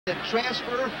The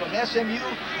transfer from SMU,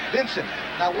 Vincent.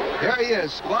 Now, there he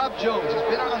is, Squab Jones. He's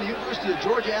been on the University of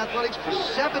Georgia Athletics for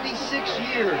 76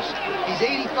 years. He's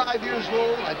 85 years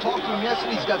old. I talked to him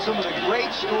yesterday. He's got some of the great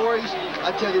stories.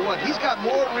 I tell you what, he's got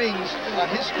more rings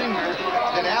on his finger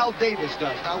than Al Davis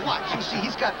does. Now, watch. You see,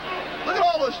 he's got, look at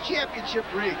all those championship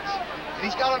rings. And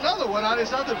he's got another one on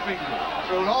his other finger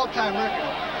for an all-time record.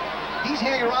 He's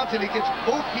hanging around till he gets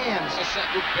both hands. A set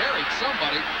who buried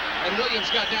somebody, and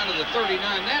Williams got down to the 39.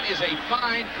 That is a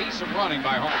fine piece of running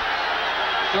by Hart.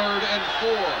 3rd and 4.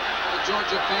 The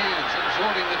Georgia fans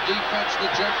exhorting the defense,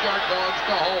 the Junkyard Dogs,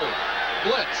 to hold.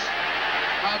 Blitz.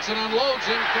 Hodson unloads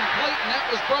incomplete, and that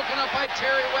was broken up by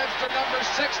Terry Webster, number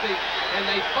 60. And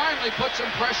they finally put some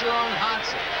pressure on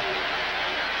Hodson.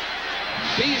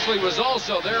 Beasley was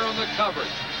also there on the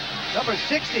coverage. Number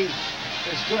 60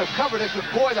 is going to cover this, but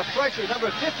boy, the pressure. Number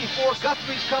 54,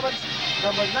 Guthrie's coming.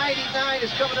 Number 99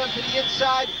 is coming up to the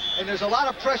inside, and there's a lot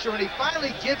of pressure, and he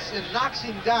finally gets and knocks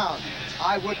him down.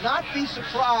 I would not be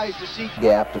surprised to see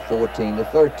gap to 14 to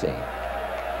 13.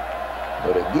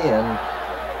 But again,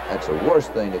 that's the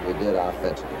worst thing that we did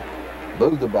offensively.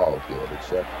 Moved the ball good,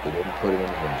 except we didn't put it in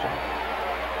the end zone.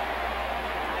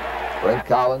 Brent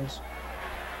Collins.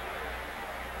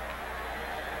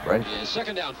 Brent. Yeah,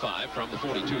 2nd down 5 from the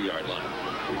 42-yard line.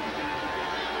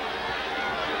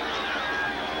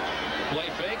 Play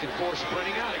fake and force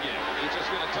sprinting out again. He's just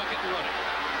going to tuck it and run it.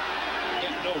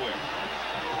 Get nowhere.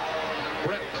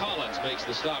 Brent Collins makes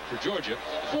the stop for Georgia.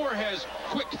 4 has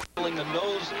quick filling the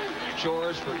nose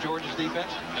chores for Georgia's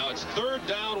defense. Now it's 3rd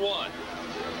down 1.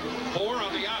 4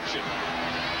 on the option.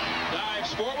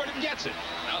 Dives forward and gets it.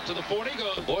 Out to the 40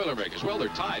 goes the Boilermakers. Well, they're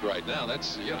tied right now.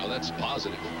 That's, you know, that's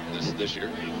positive this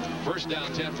year. 1st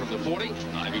down 10 from the 40.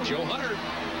 Ivy Joe Hunter.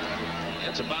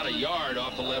 That's about a yard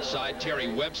off the left side.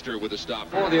 Terry Webster with a stop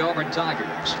for the Auburn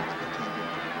Tigers.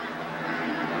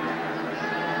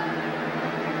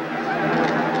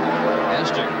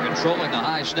 Esther controlling the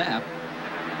high snap.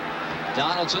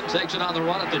 Donaldson takes it on the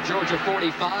run at the Georgia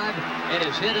 45 and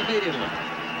is hit immediately.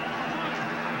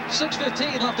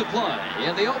 6:15 left to play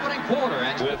in the opening quarter.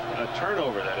 And with a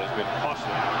turnover that has been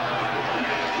costly.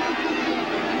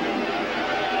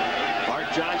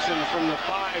 Mark Johnson from the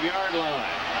 5-yard line.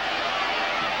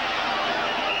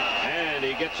 And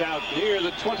he gets out near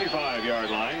the 25-yard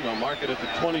line. They'll mark it at the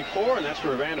 24, and that's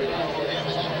where Vander.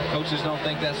 Coaches don't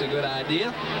think that's a good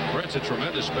idea. Brent's a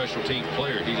tremendous special team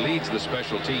player. He leads the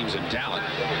special teams in talent.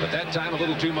 But that time, a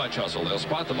little too much hustle. They'll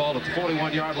spot the ball at the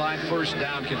 41-yard line. 1st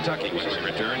down, Kentucky when we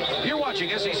return. You're watching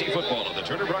SEC football on the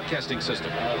Turner Broadcasting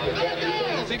System.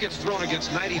 I think it's thrown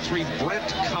against 93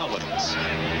 Brent Collins.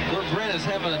 Well, Brent is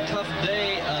having a tough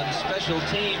day on special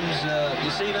teams.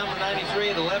 You see number 93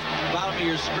 at the left bottom of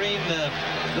your screen.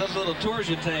 Those little tours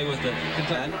you take with the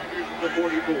Kentucky.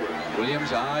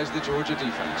 Williams eyes the Georgia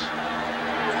defense.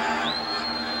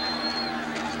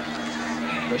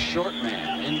 The short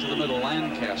man into the middle,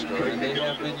 Lancaster, and they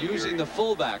have been using the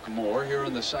fullback more here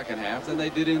in the 2nd half than they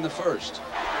did in the 1st.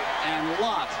 And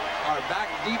Lott are back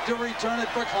deep to return it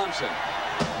for Clemson.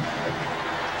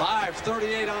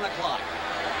 5:38 on the clock.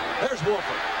 There's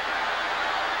Wolford.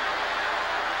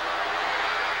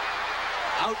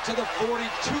 Out to the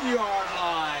 42-yard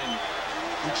line.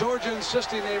 Georgia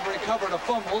insisting they've recovered a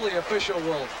fumble. The official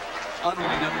will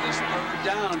unwind up this 3rd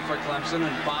down for Clemson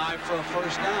and 5 for a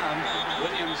 1st down.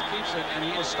 Williams keeps it, and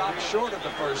he is stopped short of the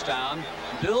 1st down.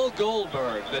 Bill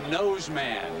Goldberg, the nose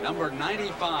man, number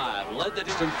 95, led the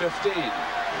distance 15.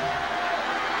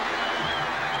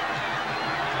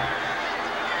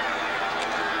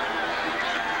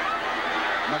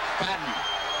 McFadden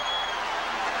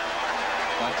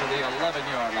got to the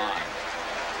 11-yard line.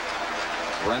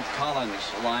 Brent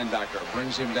Collins, linebacker,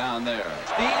 brings him down there.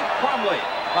 Steve Crumley,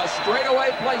 a straightaway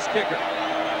place kicker,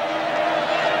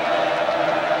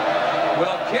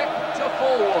 will kick to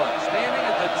Fullwood, standing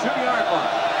at the 2-yard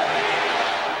line.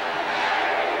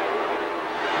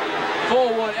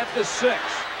 Fullwood at the 6.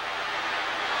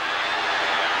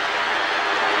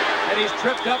 And he's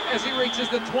tripped up as he reaches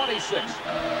the 26.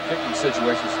 Kicking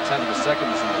situations, 10 of a second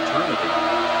is an eternity.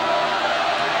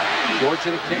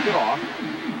 Georgia to kick it off.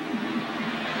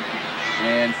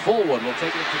 And Fullwood will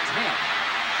take it to 10.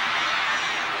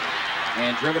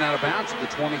 And driven out of bounds at the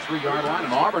 23-yard line.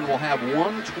 And Auburn will have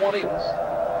 120.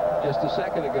 Just a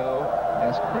second ago,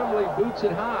 as Crumley boots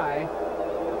it high.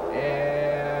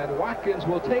 And Watkins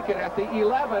will take it at the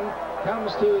 11.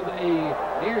 Comes to the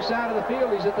near side of the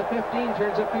field. He's at the 15,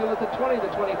 turns upfield at the 20, the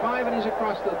 25, and he's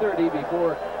across the 30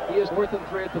 before he is 4th and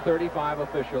 3 at the 35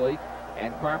 officially.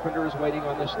 And Carpenter is waiting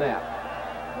on the snap.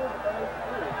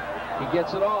 He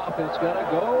gets it off, and it's going to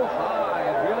go high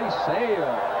and really sail.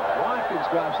 Watkins Watkins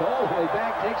drops all the way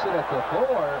back, takes it at the 4,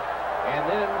 and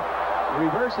then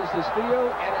reverses his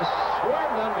field and is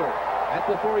swarmed under at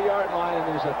the 4-yard line, and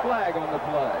there's a flag on the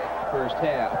play. First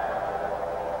half.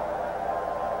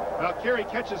 Well, Carey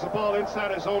catches the ball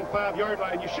inside his own 5-yard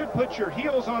line. You should put your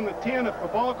heels on the 10. If the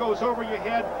ball goes over your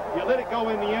head, you let it go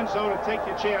in the end zone and take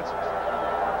your chances.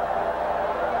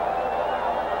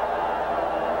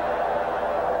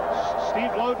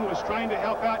 Steve Loden was trying to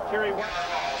help out Carey.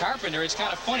 Carpenter, it's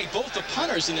kind of funny. Both the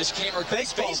punters in this game are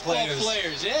baseball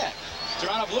players. Yeah.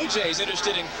 Toronto Blue Jays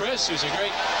interested in Chris, who's a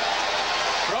great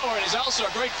thrower, and he's also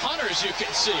a great punter, as you can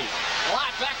see.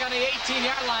 Lott back on the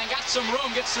 18-yard line, got some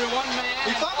room, gets through one man.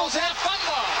 He fumbles that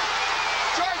fumble.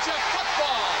 Georgia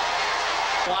football.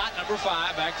 Lott, number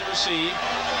 5, back to receive.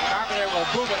 Carpenter will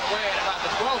move it away at about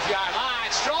the 12-yard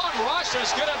line. Strong rush.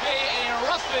 There's going to be a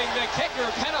roughing the kicker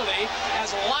penalty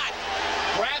as Lott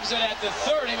grabs it at the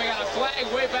 30. We got a flag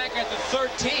way back at the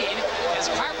 13 as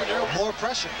Carpenter. More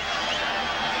pressure.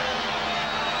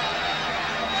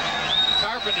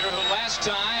 Carpenter, who last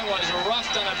time was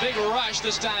roughed on a big rush,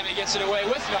 this time he gets it away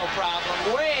with no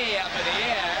problem. Way up in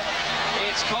the air.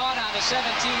 It's caught on the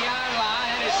 17-yard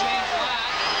line, and it's James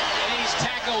Lott, and he's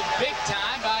tackled big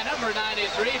time by number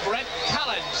 93, Brent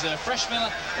Collins, the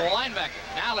freshman linebacker.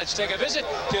 Now let's take a visit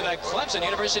to the Clemson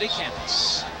University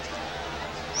campus.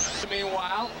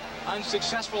 Meanwhile,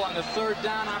 unsuccessful on the 3rd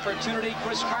down opportunity.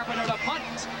 Chris Carpenter to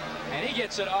punt, and he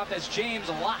gets it off as James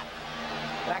Lott.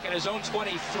 Back at his own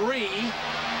 23.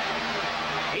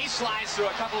 He slides through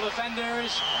a couple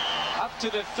defenders up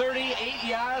to the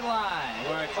 38-yard line,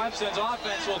 where Clemson's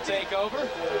offense will take over.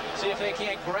 See if they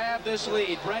can't grab this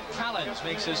lead. Brent Collins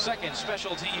makes his 2nd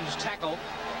special teams tackle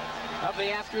of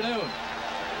the afternoon.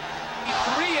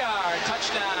 3-yard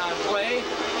touchdown play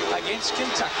against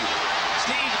Kentucky.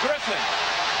 Steve Griffin.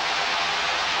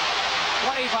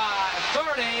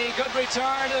 25-30, good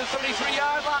return to the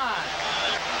 33-yard line.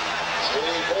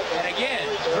 And again,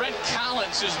 Brent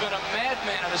Collins, who's been a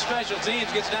madman on the special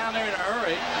teams, gets down there in a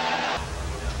hurry.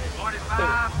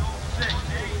 45-6.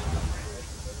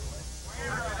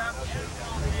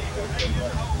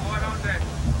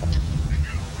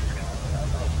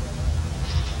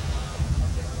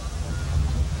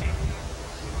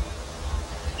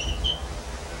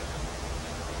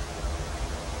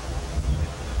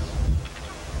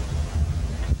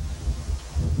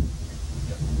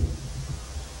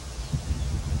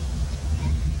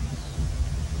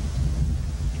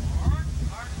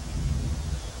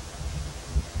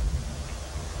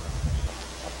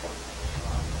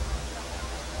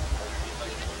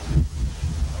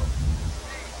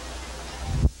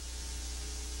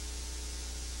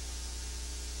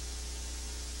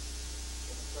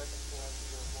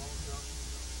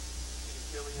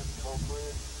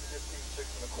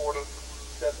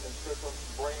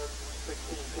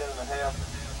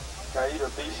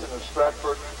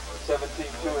 Stratford,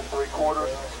 17-2 3/4.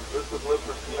 This is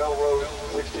Lippert Melrose,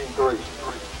 16-3.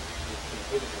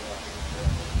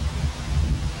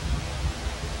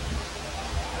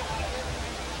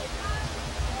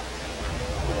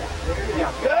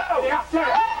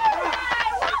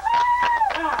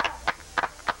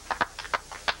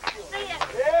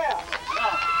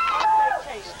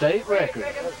 State record.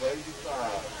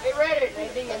 Get ready. They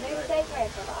be a new state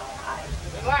record.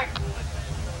 Good luck.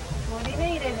 What he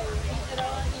needed.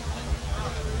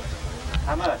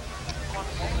 How much?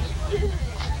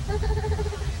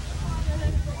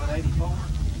 184.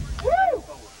 Woo!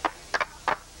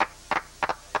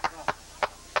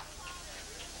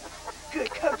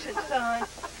 Good coaching, son.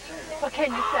 What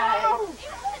can you say?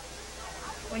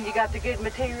 When you got the good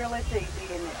material, it's easy,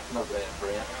 isn't it? Not bad,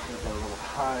 Brent. A little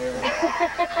higher.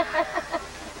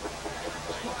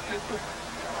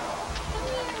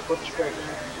 What's your record?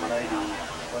 180.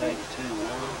 182.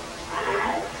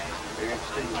 Very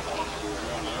steep.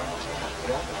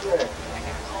 Got the track.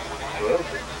 Good.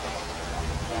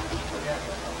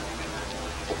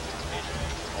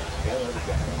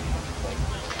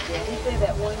 Yeah, he said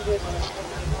that one good one.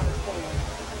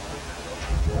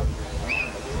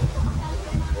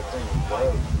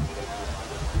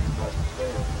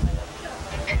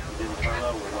 Didn't turn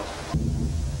over.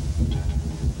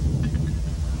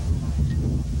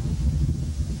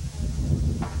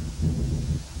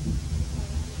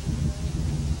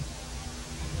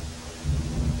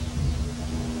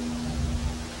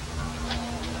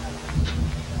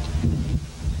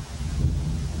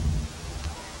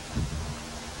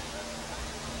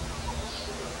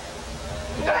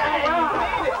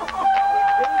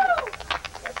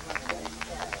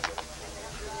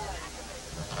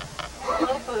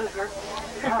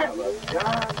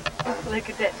 Look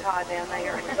at that Todd down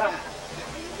there.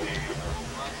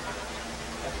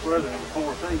 further than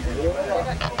 4 feet.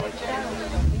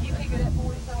 You pick it up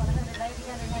 40, so 180,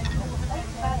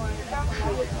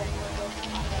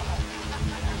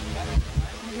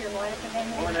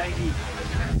 180.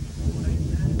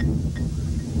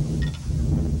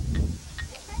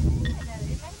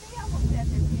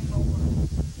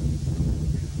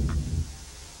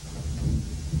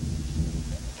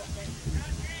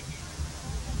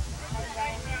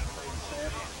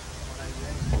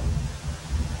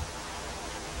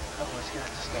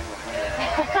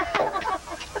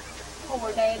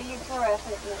 Poor Daddy, you're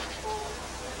terrific.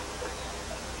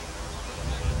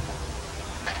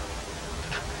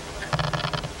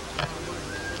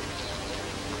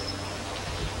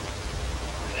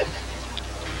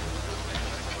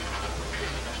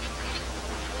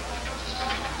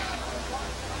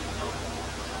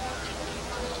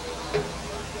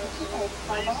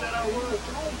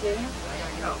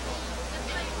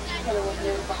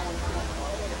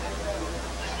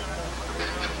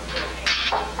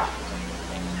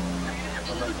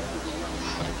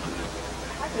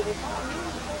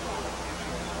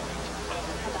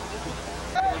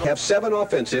 Have 7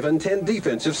 offensive and 10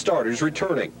 defensive starters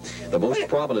returning. The most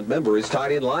prominent member is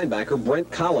tight end linebacker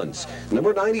Brent Collins,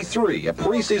 number 93, a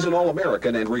preseason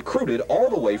All-American and recruited all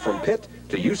the way from Pitt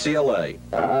to UCLA.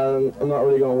 I'm not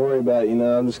really going to worry about it, you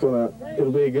know. I'm just going to,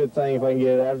 it'll be a good thing if I can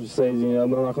get it after the season, you know.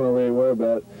 I'm not going to really worry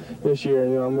about it this year.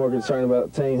 You know, I'm more concerned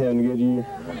about the team having a good year.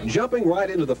 Jumping right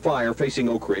into the fire facing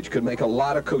Oak Ridge could make a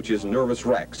lot of coaches nervous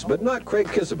wrecks, but not Craig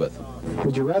Kisabeth.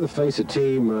 Would you rather face a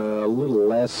team a little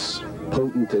less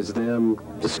potent as them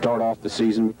to start off the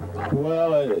season?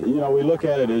 Well, you know, we look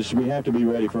at it as we have to be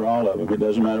ready for all of them. It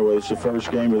doesn't matter whether it's the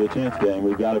first game or the 10th game.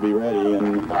 We've got to be ready.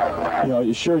 And, you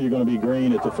know, sure, you're going to be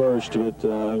green at the first, but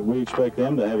we expect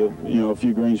them to have, a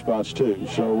few green spots too.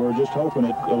 So we're just hoping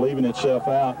it leaving itself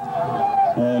out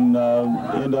and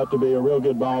end up to be a real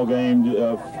good ball game,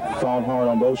 fought hard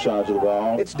on both sides of the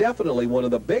ball. It's definitely one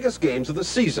of the biggest games of the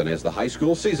season as the high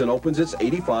school season opens its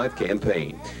 85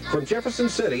 campaign. From Jefferson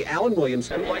City, Alan Williams.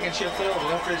 Blankenship Field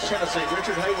in Oak Ridge, Tennessee.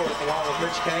 Richard Hayworth along with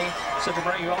Rich Kane set to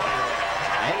bring you on.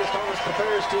 Angus Thomas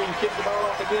prepares to kick the ball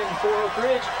off again for Oak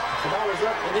Ridge. The ball is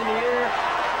up and in the air.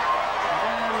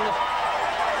 And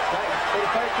back for the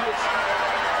Patriots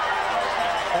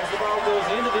as the ball goes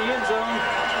into the end zone.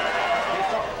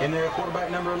 In there, quarterback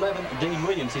number 11, Dean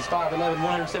Williams. He's 5'11",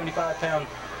 175-pound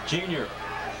junior.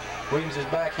 Williams is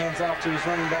back, hands off to his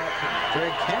running back,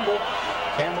 Greg Campbell.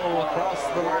 Campbell across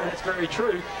the line, that's very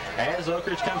true. As Oak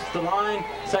Ridge comes to the line,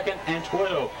 2nd and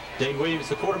 12. Dean Williams,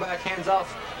 the quarterback, hands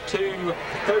off to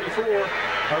 32.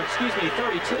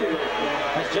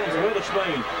 That's James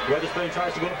Weatherspoon. Weatherspoon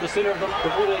tries to go up the center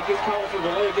before they get called for the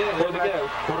leg in. There we go.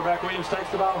 Quarterback Williams takes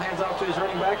the ball, hands off to his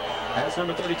running back. That's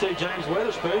number 32, James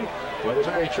Weatherspoon. Weather's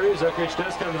very true as Oak Ridge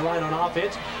does come to the line on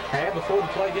offense. And before the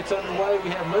play gets underway, we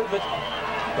have movement.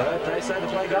 But they say the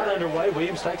play got underway.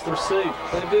 Williams takes the pursuit.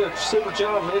 They did a super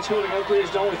job of edge-holding Oak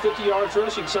Ridge to only 50 yards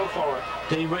rushing so far.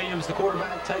 Dean Williams, the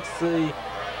quarterback, takes the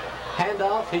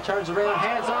handoff. He turns around,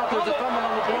 hands off. There's a fumble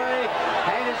on the play.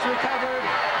 And it's recovered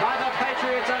by the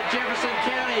Patriots of Jefferson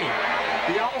County.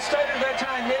 The all-stater that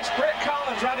time, Mitch, Brent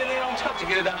Collins right in there on top to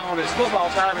get it down on his football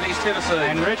time in East Tennessee.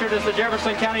 And Richard, as the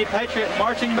Jefferson County Patriot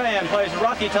Marching Band, plays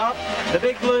Rocky Top. The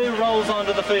Big Blue rolls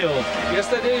onto the field. Yes,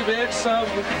 they do, Mitch. Some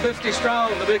 50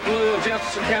 strong, the Big Blue of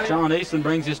Jefferson County. John Easton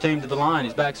brings his team to the line.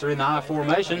 His backs are in the I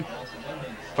formation.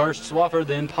 First Swafford,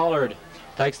 then Pollard.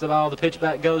 Takes the ball. The pitch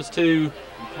back goes to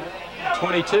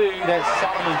 22. That's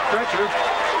Solomon Crutcher.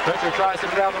 Crutcher tries to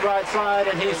go down the right side,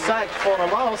 and he's sacked for a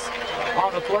loss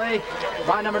on the play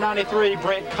by number 93,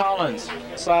 Brent Collins.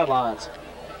 Sidelines.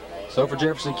 So for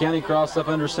Jefferson County, cross up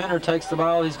under center, takes the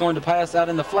ball. He's going to pass out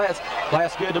in the flats.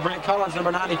 Pass good to Brent Collins,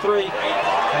 number 93,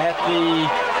 at the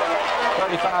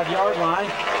 35-yard line.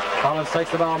 Collins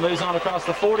takes the ball, moves on across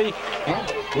the 40,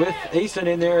 and with Easton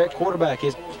in there at quarterback.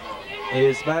 His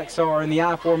backs are in the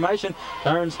I formation.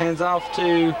 Turns, hands off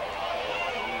to...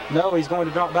 No, he's going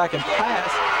to drop back and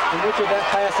pass. And Richard, that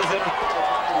pass is in.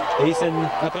 Easton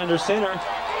up under center.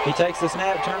 He takes the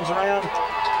snap, turns around,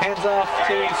 hands off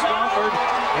to Swafford.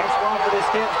 And Swafford is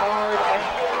hit hard.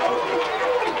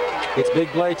 And it's big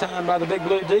play time by the Big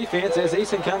Blue defense as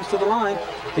Easton comes to the line.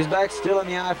 His back's still in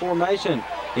the I formation.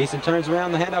 Easton turns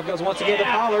around. The handoff goes once again to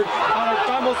Pollard. Pollard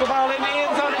fumbles the ball in the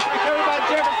end zone. It's recovered by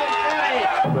Jefferson County.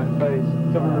 Back face,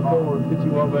 coming forward, get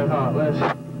you all that hot. Let's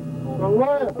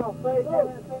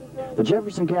The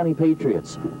Jefferson County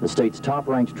Patriots, the state's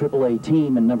top-ranked AAA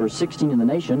team and number 16 in the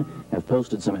nation, have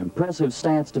posted some impressive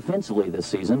stats defensively this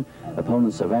season.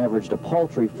 Opponents have averaged a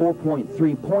paltry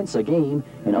 4.3 points a game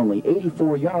and only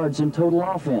 84 yards in total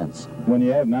offense. When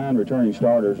you have 9 returning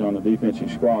starters on the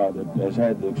defensive squad that has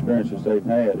had the experiences they've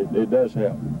had, it does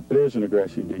help. It is an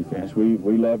aggressive defense. We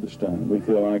love to stunt. We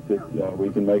feel like that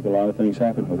we can make a lot of things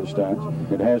happen with the stunts.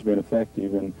 It has been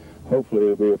effective, and hopefully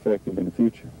it'll be effective in the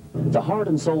future. The heart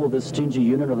and soul of this stingy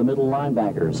unit are the middle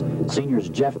linebackers. Seniors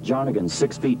Jeff Jarnigan,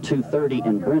 6 feet 230,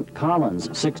 and Brent Collins,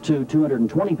 6'2",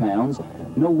 220 pounds.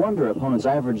 No wonder opponents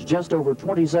average just over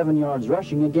 27 yards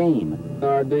rushing a game.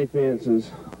 Our defense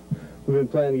is, we've been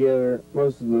playing together,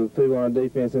 most of the people on our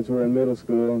defense, since we're in middle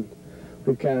school. And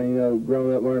we've kind of, you know,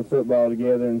 grown up learning football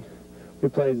together, and we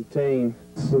play as a team.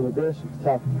 It's an aggressive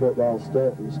type of football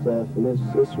stuff, and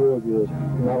it's real good,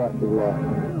 and I like it a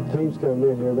lot. Teams coming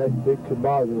in here, they could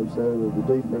bother themselves with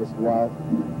the defensive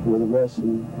line, with the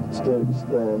rushing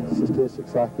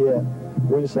statistics like that.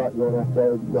 We just like going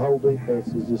after the whole defense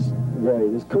is just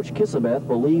great. Coach Kissabeth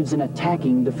believes in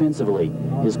attacking defensively.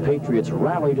 His Patriots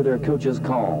rally to their coach's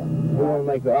call. We want to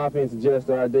make the offense adjust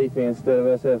to our defense instead of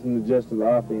us having to adjust to the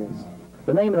offense.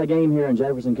 The name of the game here in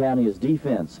Jefferson County is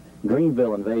defense.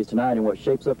 Greenville invades tonight in what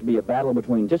shapes up to be a battle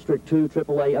between District 2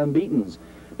 AAA unbeatens.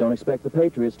 Don't expect the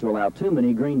Patriots to allow too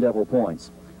many Green Devil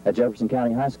points. At Jefferson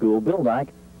County High School, Bill Dyke,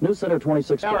 News Center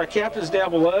 26. Now our captains down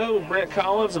below, Brent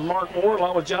Collins and Mark Moore,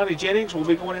 along with Johnny Jennings, will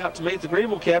be going out to meet the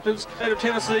Greenville captains. State of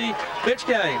Tennessee pitch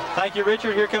game. Thank you,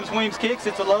 Richard. Here comes Weems kicks.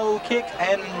 It's a low kick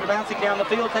and bouncing down the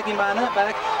field, taken by a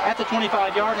nutback at the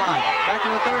 25-yard line. Back to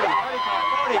the 30, 35,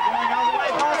 40, going all the way,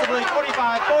 possibly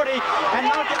 45, 40, and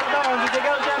knocked it the bones as it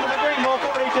goes down to the Greenville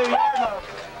 42-yard line.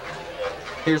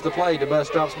 Here's the play.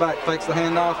 DeBus drops back, fakes the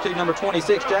handoff to number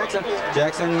 26, Jackson.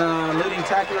 Jackson leading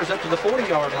tacklers up to the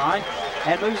 40-yard line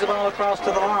and moves the ball across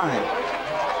to the line.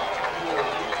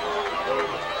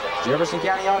 Jefferson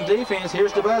County on defense.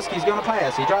 Here's DeBus. He's going to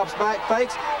pass. He drops back,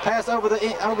 fakes, pass over the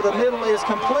middle is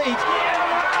complete.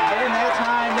 And that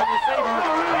time the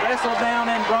receiver wrestled down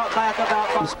and brought back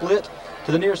about from split.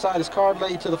 To the near side is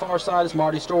Cardley, to the far side is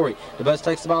Marty Story. DeBus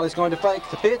takes the ball, he's going to fake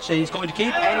the pitch, and he's going to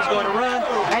keep, and he's going to run,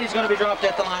 and he's going to be dropped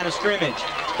at the line of scrimmage.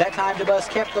 That time DeBus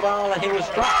kept the ball, and he was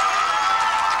dropped.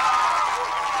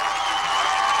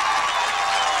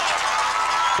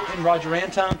 Roger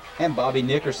Anton and Bobby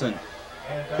Nickerson.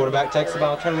 Quarterback takes the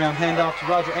ball, turnaround handoff to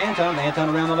Roger Anton.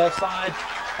 Anton around the left side,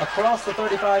 across the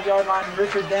 35-yard line,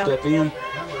 Richard down. Step in.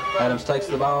 Adams takes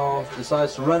the ball,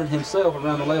 decides to run it himself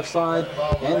around the left side,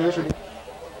 and Richard.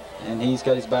 And he's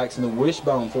got his backs in the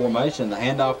wishbone formation. The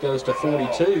handoff goes to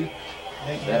 42.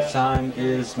 That time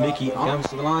is Mickey comes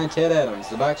to the line, Ted Adams.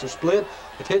 The backs are split.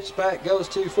 The pitch back goes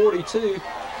to 42.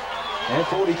 And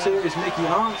 42 is Mickey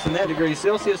Onks, and that degrees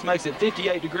Celsius makes it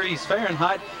 58 degrees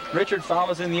Fahrenheit. Richard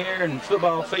follows in the air and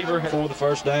football fever for the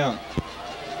first down.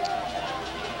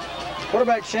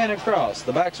 Quarterback Shannon Cross.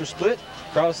 The backs are split.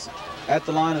 Cross at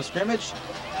the line of scrimmage.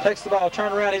 Takes the ball,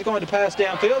 turn around, he's going to pass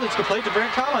downfield. It's complete to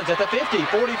Brent Collins at the 50,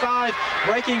 45,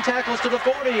 breaking tackles to the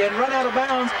 40 and run out of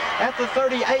bounds at the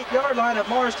 38-yard line of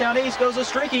Morristown East goes a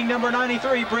streaking number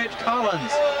 93, Brent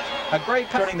Collins. A great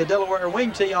turning the Delaware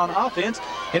wing tee on offense.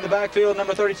 In the backfield,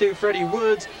 number 32, Freddie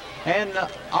Woods, and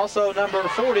also number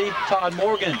 40, Todd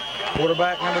Morgan.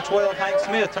 Quarterback number 12, Hank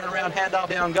Smith, turnaround handoff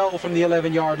down goal from the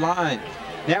 11-yard line.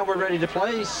 Now we're ready to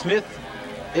play. Smith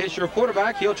is your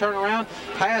quarterback. He'll turn around,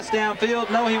 pass downfield.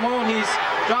 No, he won't. He's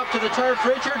dropped to the turf.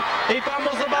 Richard, he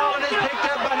fumbles the ball and is picked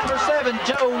up by number 7,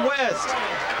 Joe West.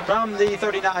 From the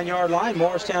 39-yard line,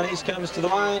 Morristown East comes to the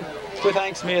line with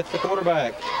Hank Smith, the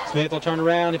quarterback. Smith will turn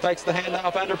around. He fakes the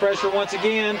handoff under pressure once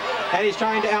again, and he's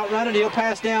trying to outrun it. He'll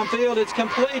pass downfield. It's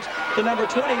complete to number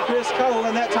 20, Chris Cole,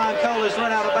 and that time Cole is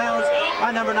run out of bounds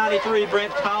by number 93,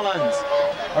 Brent Collins.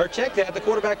 Or check that, the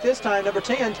quarterback this time, number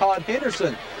 10, Todd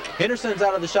Henderson. Henderson's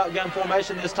out of the shotgun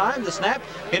formation this time. The snap,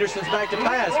 Henderson's back to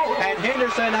pass, and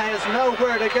Henderson has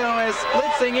nowhere to go as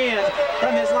blitzing in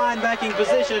from his linebacking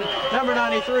position, number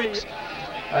 93.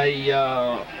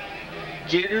 A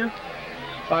junior,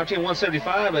 5'10",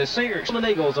 175, a senior. The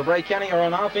Eagles of Ray County are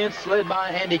on offense, led by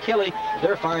Andy Kelly,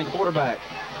 their fine quarterback.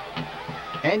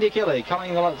 Andy Kelly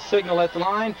calling the signal at the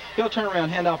line. He'll turn around,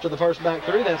 hand off to the first back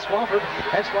through. That's Swafford.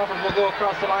 And Swafford will go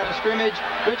across the line of scrimmage.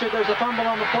 Richard, there's a fumble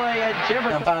on the play, and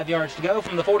Jefferson 5 yards to go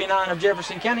from the 49 of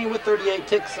Jefferson County with 38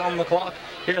 ticks on the clock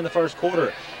here in the first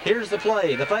quarter. Here's the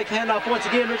play. The fake handoff once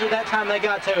again. Richard, that time they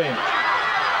got to him.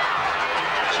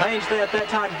 Changed that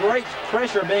time. Great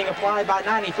pressure being applied by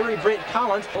 93, Brent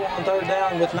Collins. On third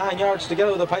down with 9 yards to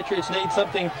go. The Patriots need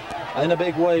something in a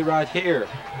big way right here.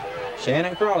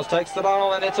 Shannon Cross takes the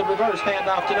ball, and it's a reverse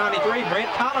handoff to 93, Brent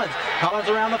Collins. Collins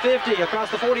around the 50, across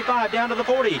the 45, down to the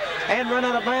 40, and run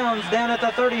out of bounds down at the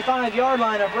 35-yard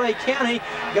line of Ray County.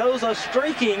 Goes a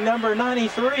streaking number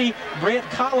 93, Brent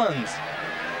Collins.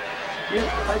 Here's the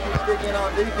Patriots dig in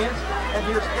on defense, and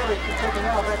here's Kelly taking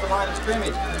off at the line of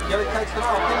scrimmage. Kelly takes the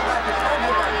ball, gets back to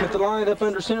scrimmage. With the line up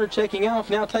under center, checking off,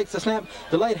 now takes the snap.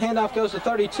 The late handoff goes to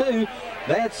 32.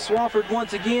 That's Swofford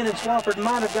once again, and Swofford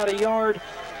might have got a yard,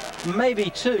 maybe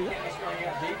two.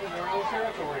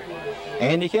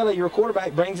 Andy Kelly, your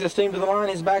quarterback, brings this team to the line.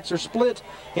 His backs are split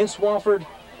in Swofford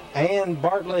and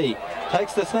Bartley.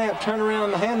 Takes the snap, turn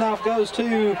around, the handoff goes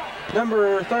to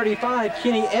number 35,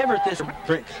 Kenny Everett. This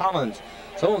Brent Collins.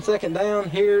 So on second down,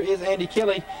 here is Andy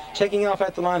Kelly checking off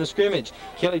at the line of scrimmage.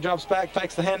 Kelly drops back,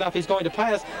 fakes the handoff, he's going to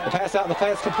pass. The pass out, and the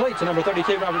pass complete to number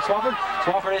 32, Robert Swofford.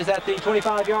 Swofford is at the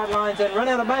 25-yard lines and run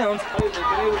out of bounds. They've been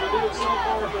able to do it so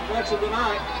far for much of the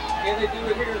night. Can they do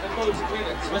it here in the closing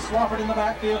minutes? With Swofford in the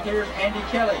backfield, here's Andy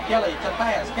Kelly. Kelly to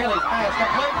pass. Kelly's pass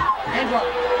complete and dropped.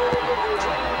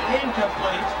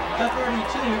 Incomplete to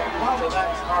 32. While the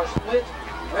backs are split,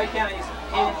 Ray County's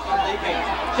in on defense.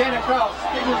 Shannon Cross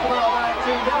spins the ball back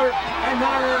to Miller, and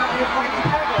Miller is going to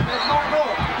tackle. That's Mark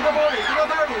Moore to the 40, to the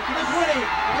 30, to the 20,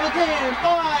 to the 10,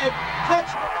 5,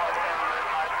 touch.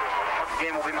 Once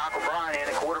again will be Michael Bryan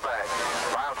in at quarterback.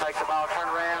 Bryan will take the ball,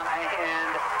 turn around,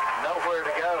 and nowhere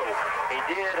to go. He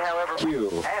did, however,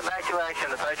 and back to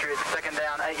action. The Patriots second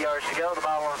down, 8 yards to go. The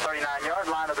ball on the 39-yard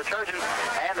line of the Trojans,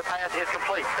 and the pass is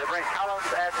complete. To Brent Collins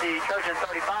at the Trojan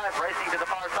 35, racing to the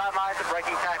far sidelines and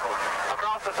breaking tackles.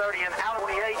 Across the 30 and out of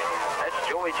 28, that's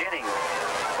Joey Jennings.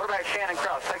 Quarterback Shannon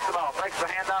Cross takes the ball, breaks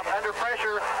the handoff under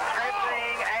pressure,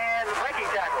 scrambling and breaking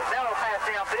tackles. Now it'll pass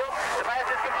downfield. The pass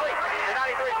is complete. The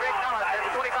 93, Brent Collins at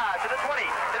the 25, to the 20,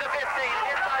 to the 15,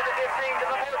 inside the 15, to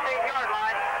the 14-yard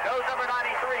line. Goes number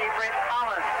 93, Brent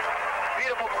Collins.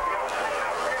 Beautiful.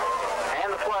 And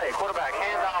the play. Quarterback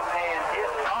handoff and hit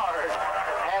hard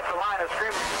at the line of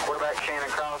scrimmage. Quarterback Shannon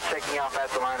Cross checking off at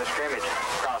the line of scrimmage.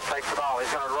 Cross takes the ball. He's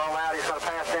going to roll out. He's going to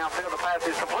pass downfield. The pass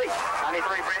is complete.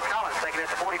 93, Brent Collins taking it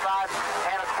to 45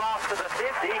 and across to the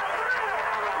 50.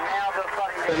 Now the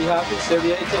fighting. Eddie Hopkins,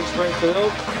 78, Tim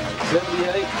Springfield.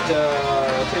 78,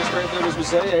 Tim Springfield, as we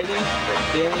say. 80,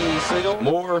 Danny Siegel.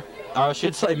 Moore, I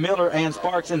should say Miller and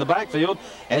Sparks in the backfield.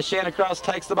 As Shannon Cross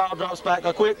takes the ball, drops back,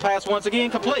 a quick pass once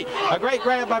again, complete. A great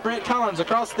grab by Brent Collins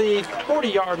across the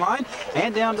 40-yard line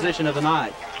and down to position of the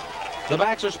night. The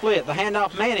backs are split. The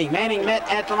handoff, Manning. Manning met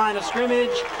at the line of scrimmage.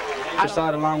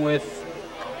 Side along with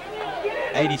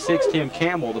 86, Tim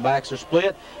Campbell. The backs are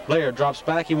split. Blair drops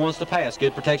back. He wants to pass.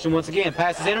 Good protection once again.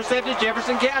 Pass is intercepted.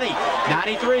 Jefferson County.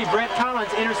 93, Brent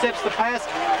Collins intercepts the pass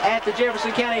at the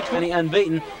Jefferson County 20.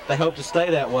 Unbeaten. They hope to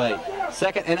stay that way.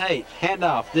 2nd and 8.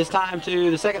 Handoff. This time to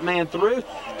the second man through,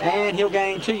 and he'll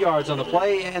gain 2 yards on the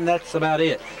play, and that's about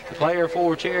it. The player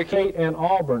for Cherokee. And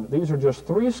Auburn. These are just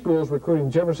 3 schools recruiting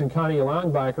Jefferson County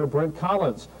linebacker Brent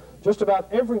Collins. Just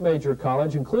about every major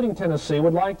college, including Tennessee,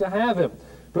 would like to have him.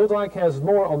 Bill Dyke has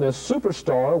more on this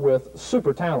superstar with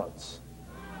super talents.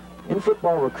 In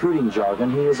football recruiting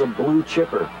jargon, he is a blue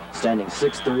chipper. Standing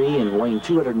 6'3" and weighing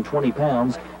 220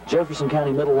 pounds, Jefferson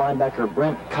County middle linebacker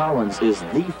Brent Collins is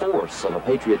the force of a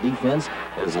Patriot defense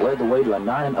that has led the way to a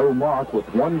 9-0 mark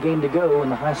with 1 game to go in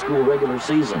the high school regular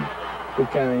season. We've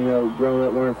kind of, grown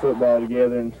up learning football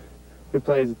together, and we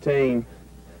play as a team.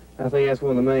 I think that's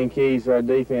one of the main keys to our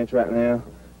defense right now.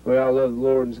 We all love the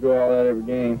Lord and just go all out every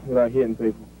game. We like hitting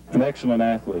people. An excellent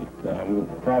athlete,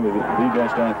 probably the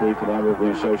best athlete that I've ever been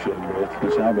associated with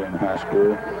since I've been in high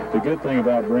school. The good thing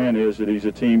about Brent is that he's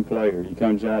a team player. He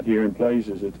comes out here and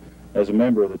plays as a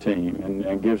member of the team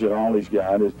and gives it all he's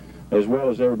got, as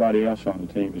well as everybody else on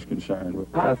the team is concerned.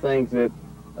 I think that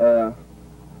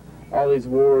all these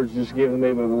awards just giving me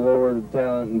the Lord, the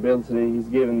talent and ability he's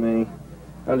given me.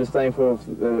 I'm just thankful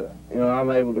that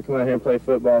I'm able to come out here and play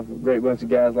football with a great bunch of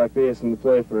guys like this and to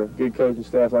play for a good coaching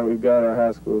staff like we've got at our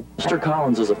high school. Mr.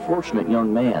 Collins is a fortunate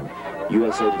young man.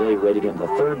 USA Today rated him the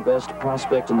 3rd best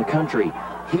prospect in the country.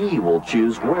 He will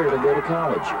choose where to go to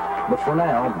college. But for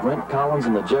now, Brent Collins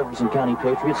and the Jefferson County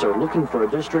Patriots are looking for a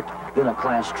district, then a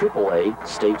Class AAA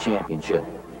state championship.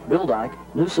 Bill Dyke,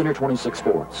 News Center 26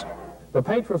 Sports. The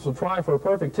Patriots will try for a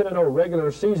perfect 10-0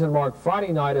 regular season mark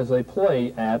Friday night as they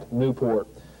play at Newport.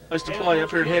 Place to play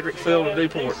up here at Hedrick Field at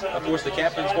Newport. Of course, the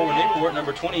captains for Newport,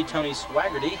 number 20, Tony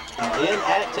Swaggerty, in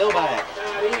at tailback.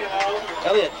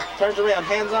 Elliott turns around,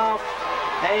 hands off,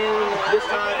 and this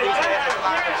time he's at the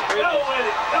line of scrimmage.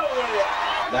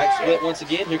 Back split once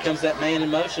again. Here comes that man in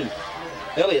motion.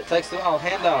 Elliott takes the ball,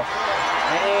 handoff,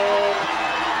 and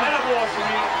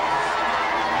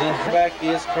Then back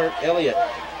is Kurt Elliott.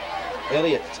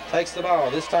 Elliott takes the ball.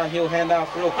 This time he'll hand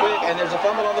off real quick, and there's a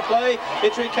fumble on the play.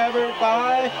 It's recovered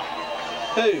by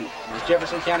who? As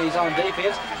Jefferson County's on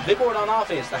defense. Big board on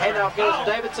offense. The handoff goes to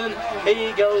Davidson.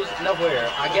 He goes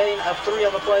nowhere. A gain of 3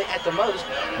 on the play at the most.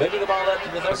 Moving the ball up to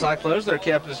the 30. Cyclones, their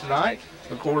captains tonight.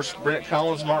 Of course, Brent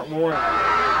Collins, Mark Moore.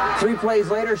 3 plays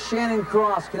later, Shannon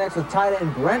Cross connects with tight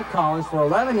end Brent Collins for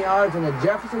 11 yards and a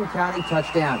Jefferson County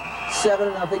touchdown.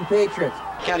 7-0 Patriots.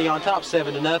 County on top,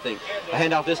 7-0. The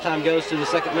handoff this time goes to the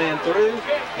second man through,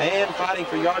 and fighting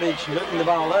for yardage, moving the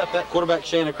ball up. That quarterback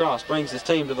Shannon Cross brings his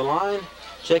team to the line.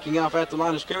 Checking off at the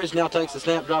line of scrimmage, now takes the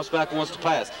snap, drops back, and wants to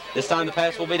pass. This time the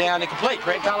pass will be down and complete.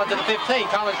 Brent Collins to the 15.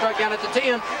 Collins struck down at the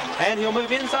 10, and he'll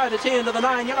move inside the 10 to the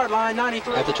 9-yard line,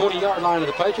 93. At the 20-yard line of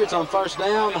the Patriots on first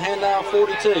down, the handoff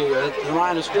 42 at the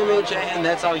line of scrimmage, and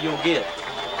that's all you'll get.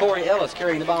 Corey Ellis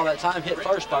carrying the ball that time, hit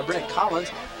first by Brent Collins.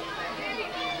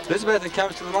 Elizabeth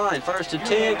comes to the line, first and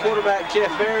 10. Quarterback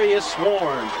Jeff Berry is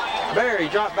swarmed. Berry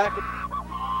dropped back.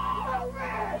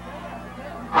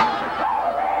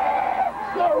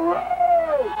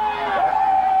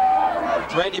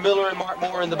 Randy Miller and Mark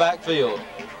Moore in the backfield.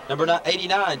 Number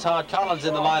 89, Todd Collins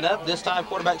in the lineup. This time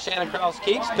quarterback Shannon Cross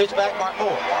keeps. Pitch back, Mark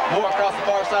Moore. Moore across the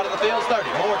far side of the field, 30.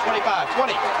 Moore 25,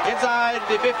 20. Inside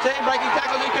the 15, breaking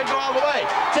tackle. He could go all the way.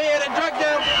 10 and drug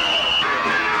down.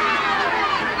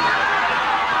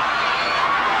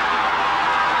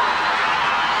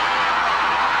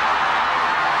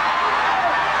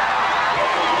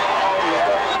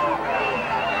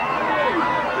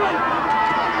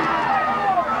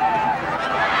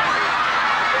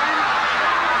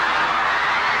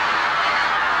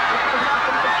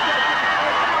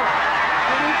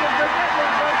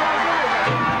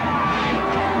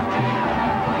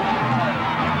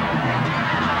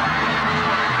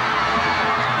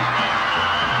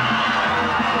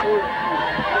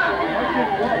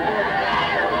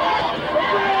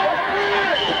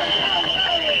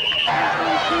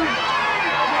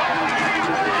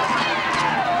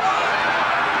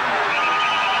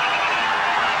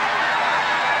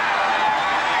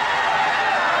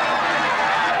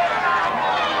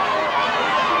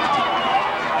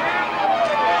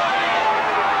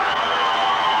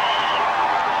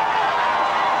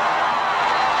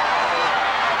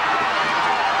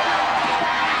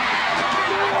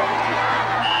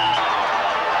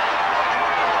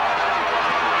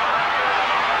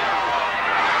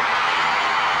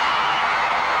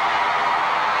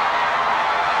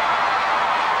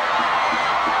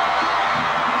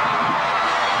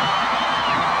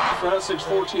 Front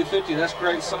 6'4", 250. That's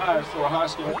great size for a high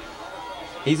school.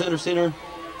 He's under center,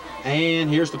 and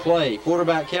here's the play.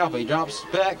 Quarterback Calfee drops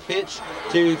back, pitch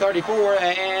to 34,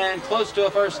 and close to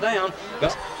a first down.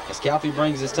 As Calfee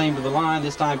brings his team to the line,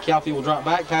 this time Calfee will drop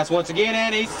back, pass once again,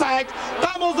 and he's sacked.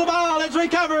 Fumbles the ball. It's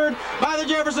recovered by the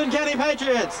Jefferson County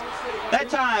Patriots. That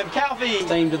time, Calfee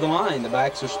team to the line. The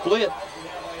backs are split.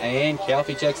 And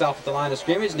Calfee checks off at the line of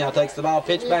scrimmage. Now takes the ball,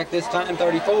 pitch back this time,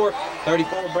 34.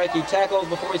 34 breaking tackles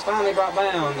before he's finally brought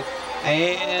down.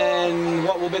 And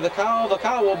what will be the call? The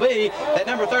call will be that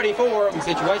number 34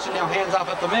 situation now hands off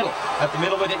up the middle. Up the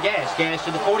middle with it, Gash. Gash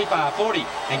to the 45, 40.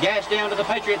 And Gash down to the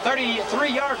Patriot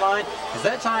 33-yard line. As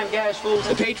that time Gash fools.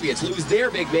 The Patriots lose their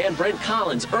big man, Brent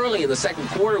Collins, early in the second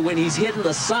quarter when he's hitting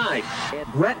the side.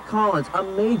 Brent Collins, a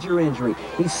major injury.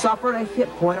 He suffered a hip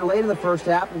pointer late in the first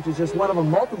half, which is just one of the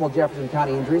multiple Jefferson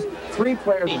County injuries. 3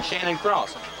 players. Shannon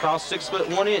Cross. Cross 6 foot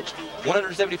 1 inch,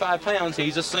 175 pounds.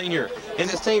 He's a senior. In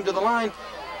his team to the line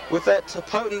with that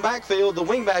potent backfield, the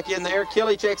wingback in there.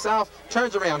 Kelly checks off,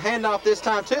 turns around, handoff this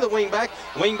time to the wingback.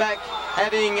 Wingback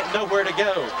having nowhere to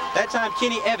go. That time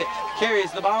Kenny Evett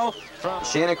carries the ball.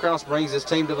 Shannon Cross brings his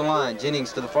team to the line.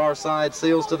 Jennings to the far side,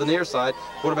 Seals to the near side.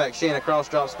 Quarterback Shannon Cross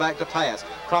drops back to pass.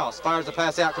 Cross fires the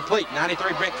pass out complete.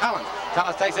 93 Brent Collins.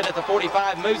 Collins takes it at the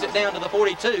 45, moves it down to the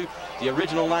 42. The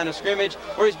original line of scrimmage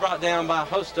where he's brought down by a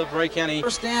host of Ray County.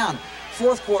 First down.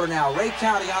 Fourth quarter now. Ray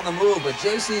County on the move, but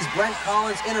JC's Brent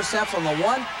Collins intercepts on the 1.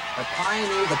 The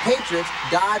Pioneers, the Patriots,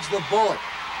 dodge the bullet.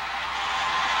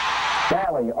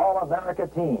 Valley All-America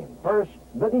team. First,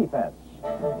 the defense.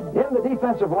 In the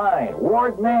defensive line,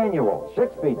 Ward Manuel,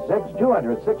 6'6",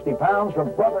 260 pounds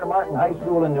from Brother Martin High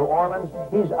School in New Orleans.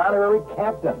 He's honorary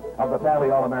captain of the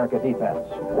Valley All-America defense.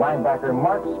 Linebacker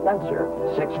Mark Spencer,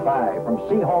 6'5", from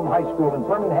Seaholm High School in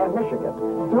Birmingham,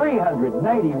 Michigan.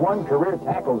 391 career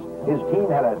tackles. His team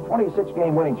had a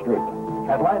 26-game winning streak.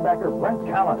 At linebacker, Brent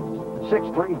Collins,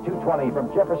 6'3", 220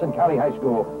 from Jefferson County High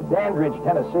School, Dandridge,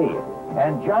 Tennessee.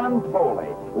 And John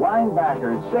Foley,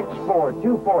 linebacker, 6'4",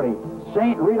 240,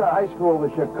 St. Rita High School, the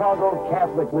Chicago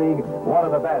Catholic League, one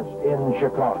of the best in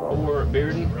Chicago. For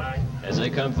Bearden as they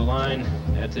come to the line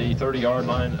at the 30-yard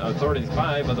line of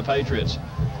 35 of the Patriots.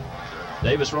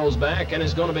 Davis rolls back and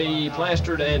is going to be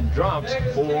plastered and dropped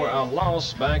for a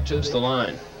loss back to the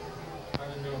line.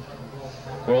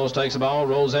 Quarles takes the ball,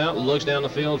 rolls out, looks down the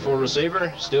field for a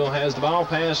receiver, still has the ball,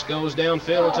 pass goes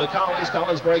downfield to Collins.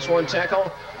 Collins breaks one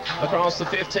tackle across the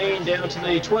 15 down to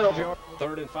the 12-yard.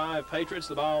 3rd and 5 Patriots,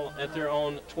 the ball at their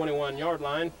own 21-yard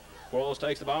line. Quarles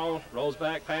takes the ball, rolls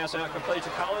back, pass out complete to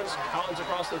Collins. Collins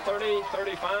across the 30,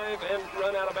 35, and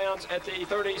run out of bounds at the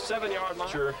 37-yard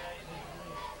line.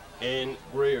 And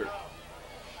Greer.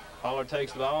 Pollard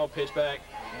takes the ball, pitch back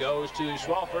goes to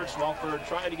Swafford. Swafford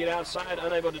trying to get outside,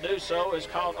 unable to do so, is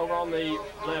caught over on the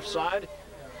left side.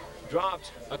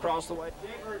 Dropped across the way.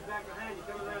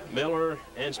 Miller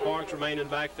and Sparks remain in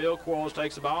the backfield. Quarles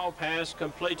takes the ball, pass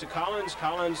complete to Collins.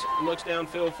 Collins looks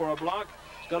downfield for a block.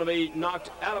 It's going to be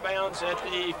knocked out of bounds at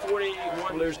the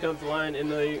 41. Leaders come to the line in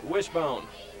the wishbone.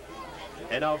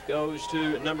 Handoff goes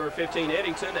to number 15,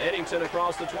 Eddington. Eddington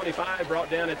across the 25, brought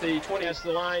down at the 20. That's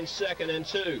the line, 2nd and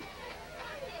 2.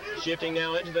 Shifting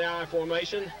now into the I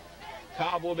formation.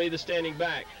 Cobb will be the standing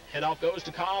back. Handoff goes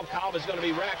to Cobb. Cobb is going to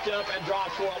be racked up and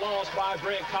dropped for a loss by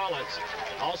Brent Collins.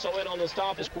 Also in on the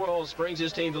stop is Quarles, brings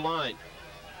his team to the line.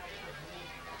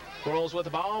 Quarles with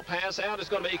the ball, pass out is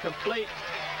going to be complete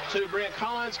to Brent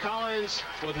Collins. Collins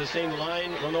with his team to the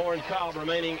line. Lenore and Cobb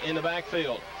remaining in the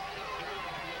backfield.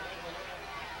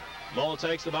 Mull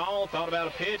takes the ball, thought about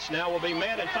a pitch, now will be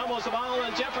met and fumbles the ball,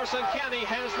 and Jefferson County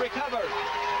has recovered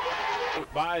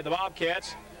by the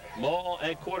Bobcats. Mull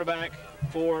at quarterback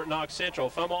for Knox Central.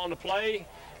 Fumble on the play.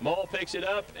 Mull picks it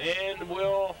up and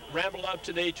will ramble up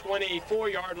to the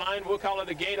 24-yard line. We'll call it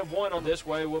a gain of 1 on this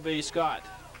way will be Scott.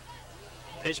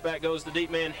 Pitch back goes the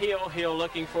deep man Hill. Hill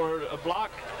looking for a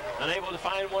block. Unable to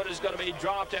find one, is going to be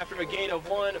dropped after a gain of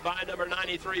 1 by number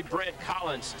 93, Brent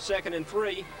Collins. 2nd and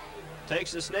 3.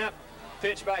 Takes the snap.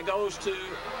 Pitch back goes to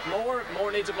Moore.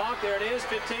 Moore needs a block. There it is.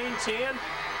 15, 10,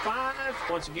 5.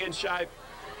 Once again, Shipe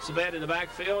Sabet in the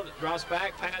backfield. Drops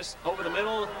back. Pass over the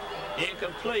middle.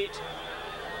 Incomplete.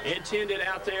 Intended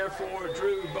out there for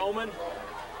Drew Bowman.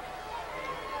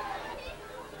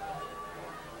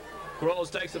 Quarles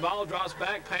takes the ball. Drops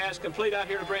back. Pass complete out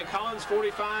here to Brent Collins.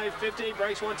 45, 50.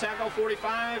 Breaks one tackle.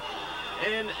 45.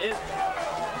 And it...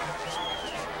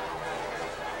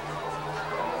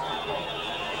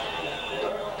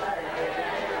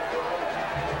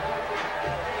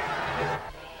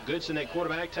 Goodson at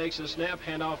quarterback takes the snap.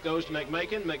 Handoff goes to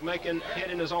McMakin. McMakin hit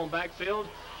in his own backfield.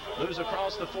 Moves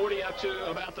across the 40 up to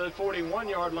about the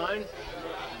 41-yard line.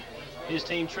 His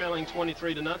team trailing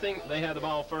 23-0. They have the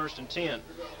ball 1st and 10.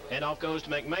 Handoff goes to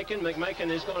McMakin. McMakin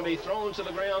is going to be thrown to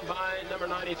the ground by number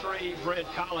 93, Brent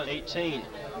Collins, 18.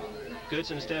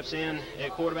 Goodson steps in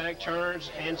at quarterback, turns,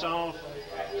 hands off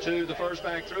to the first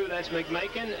back through. That's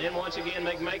McMakin. And once again,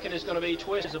 McMakin is going to be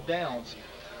twisted of downs.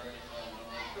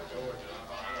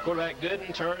 Quarterback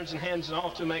Gooden turns and hands it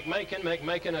off to McMakin.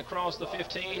 McMakin across the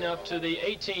 15 up to the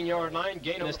 18-yard line.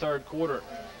 Gain in this 3rd quarter.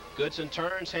 Goodson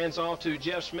turns, hands off to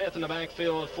Jeff Smith in the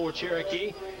backfield for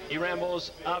Cherokee. He rambles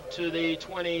up to the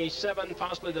 27,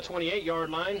 possibly the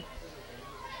 28-yard line.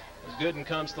 As Gooden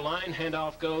comes to the line,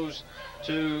 handoff goes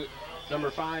to number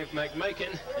 5,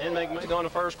 McMakin. And McMakin on the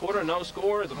 1st quarter, no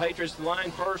score. The Patriots to the line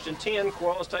 1st and 10.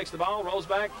 Quarles takes the ball, rolls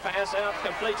back, pass out,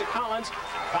 complete to Collins.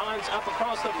 Collins up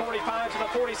across the 45 to the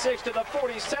 46 to the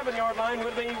 47-yard line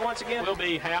will be once again. Will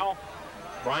be Howe.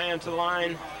 Bryan to the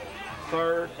line,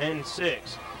 3rd and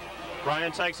 6.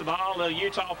 Bryan takes the ball, the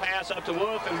Utah pass up to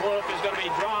Wolf, and Wolf is going to be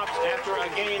dropped after a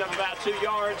gain of about 2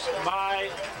 yards by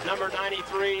number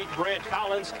 93, Brent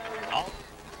Collins.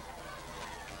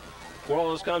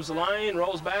 Quarles comes to the line,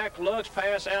 rolls back, looks,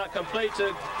 pass out, complete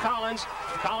to Collins.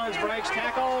 Collins breaks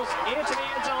tackles into the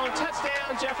end zone.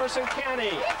 Touchdown, Jefferson County.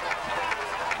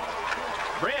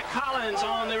 Brent Collins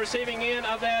on the receiving end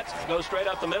of that. Goes straight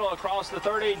up the middle across the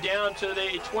 30 down to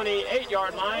the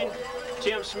 28-yard line.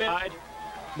 Tim Smith.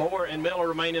 Moore and Miller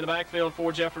remain in the backfield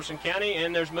for Jefferson County,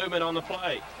 and there's movement on the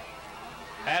play.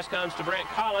 Pass comes to Brent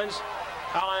Collins.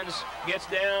 Collins gets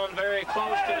down very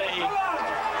close to the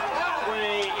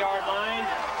 20-yard line,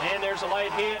 and there's a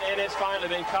late hit, and it's finally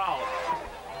been called.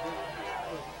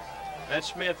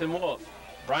 That's Smith and Wolf.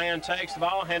 Bryan takes the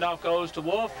ball, handoff goes to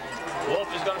Wolf.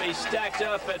 Wolf is going to be stacked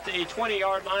up at the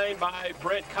 20-yard line by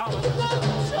Brent Collins.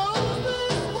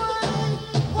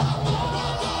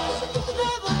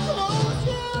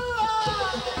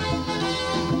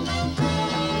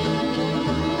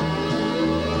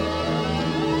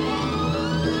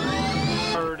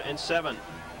 Third and 7.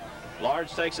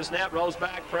 Large takes a snap, rolls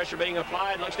back, pressure being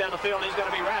applied, looks down the field, he's going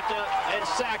to be wrapped up and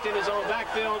sacked in his own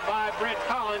backfield by Brent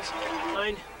Collins.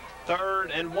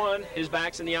 3rd and 1, his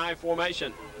back's in the I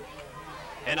formation.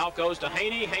 And off goes to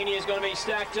Haney. Haney is going to be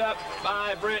stacked up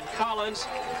by Brent Collins.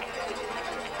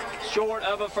 Short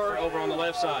of a first over on the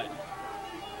left side.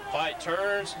 Fight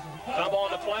turns, come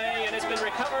on to play, and it's been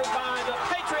recovered by the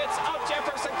Patriots of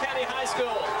Jefferson County High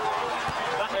School.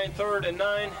 3rd and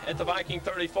 9 at the Viking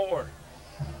 34.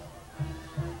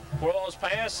 Quarles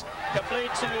pass, complete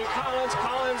to Collins.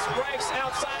 Collins breaks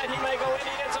outside. He may go in.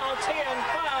 He gets on 10, 5.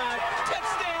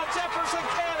 Touchdown, Jefferson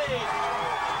County.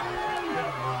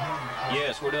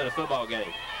 Yes, we're doing a football game.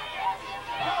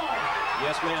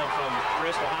 Yes, ma'am, from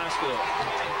Bristol High School.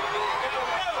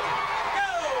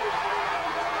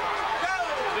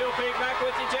 Bill Peak back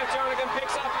with you. Jeff Jernigan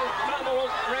picks up and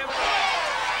fumbles.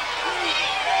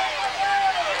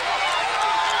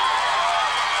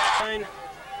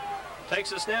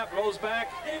 Takes a snap, rolls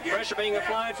back, pressure being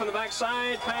applied from the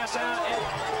backside, pass out, and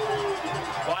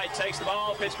White takes the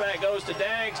ball, pitch back goes to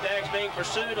Daggs. Daggs being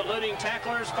pursued, eluding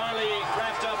tacklers, finally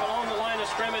wrapped up along the line of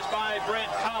scrimmage by Brent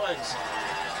Collins.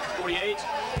 48,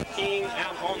 King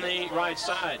out on the right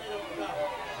side.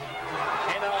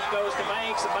 Handoff goes to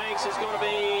Banks. Banks is going to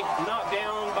be knocked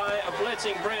down by a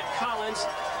blitzing Brent Collins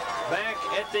back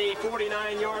at the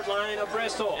 49-yard line of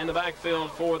Bristol in the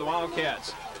backfield for the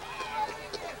Wildcats.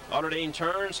 Allerdine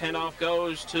turns, handoff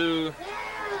goes to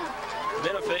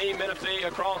Menifee. Menifee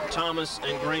across Thomas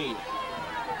and Green.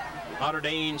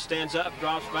 Allerdine stands up,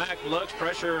 drops back, looks,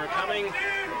 pressure coming.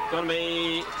 Going to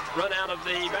be run out of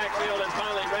the backfield and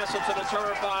finally wrestled to the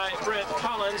turf by Brent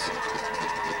Collins.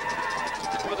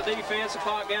 For the defense, the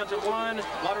clock down to 1.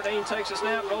 Lauderdale takes a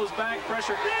snap, rolls back,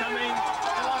 pressure coming.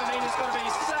 And Lauderdale is going to be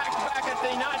sacked back at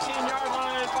the 19-yard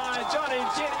line by Johnny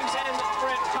Jennings and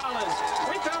Brent Collins.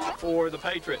 We come for the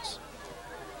Patriots.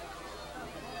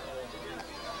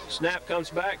 Snap comes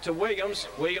back to Williams.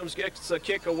 Williams gets the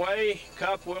kick away.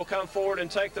 Cup will come forward and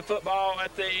take the football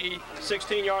at the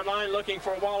 16-yard line, looking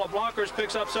for a wall of blockers,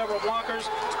 picks up several blockers.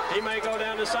 He may go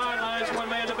down the sidelines, one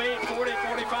man to beat, 40,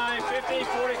 45, 50,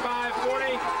 45, 40,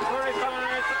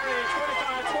 35, 30,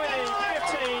 25, 20,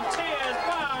 15, 10,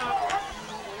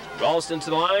 5. Ralston to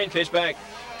the line, pitch back.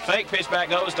 Fake pitch back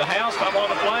goes to House. 5 on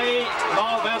the play.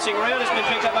 Ball bouncing around. It's been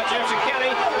picked up by Jefferson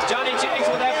County. Johnny Jennings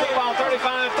with that football,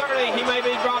 35-30. He may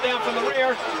be brought down from the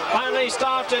rear. Finally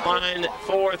stopped at line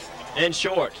 4th and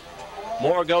short.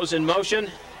 Moore goes in motion.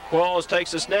 Qualls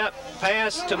takes a snap.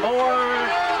 Pass to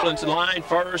Moore. Into the line,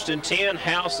 1st and 10.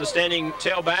 House, the standing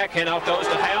tailback. Handoff goes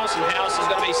to House, and House is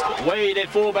going to be Wade at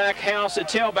fullback. House at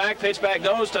tailback. Pitch back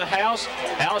goes to House.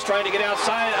 House trying to get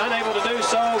outside, unable to do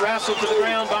so. Wrestled to the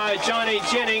ground by Johnny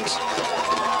Jennings,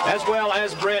 as well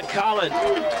as Brent Collins.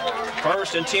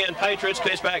 1st and 10 Patriots.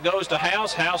 Pitch back goes to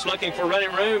House. House looking for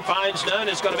running room, finds none.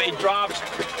 It's going to be dropped.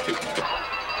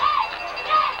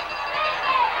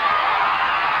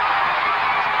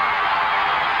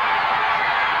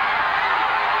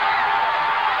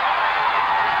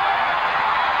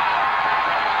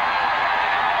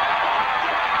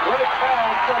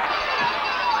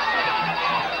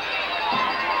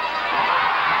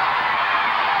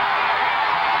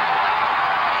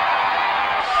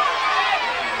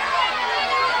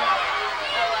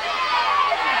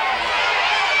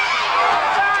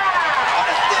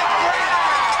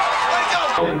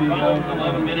 Ball,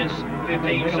 11 minutes,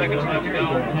 15 seconds left to go.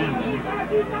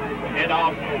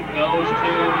 Handoff goes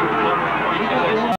to number 42.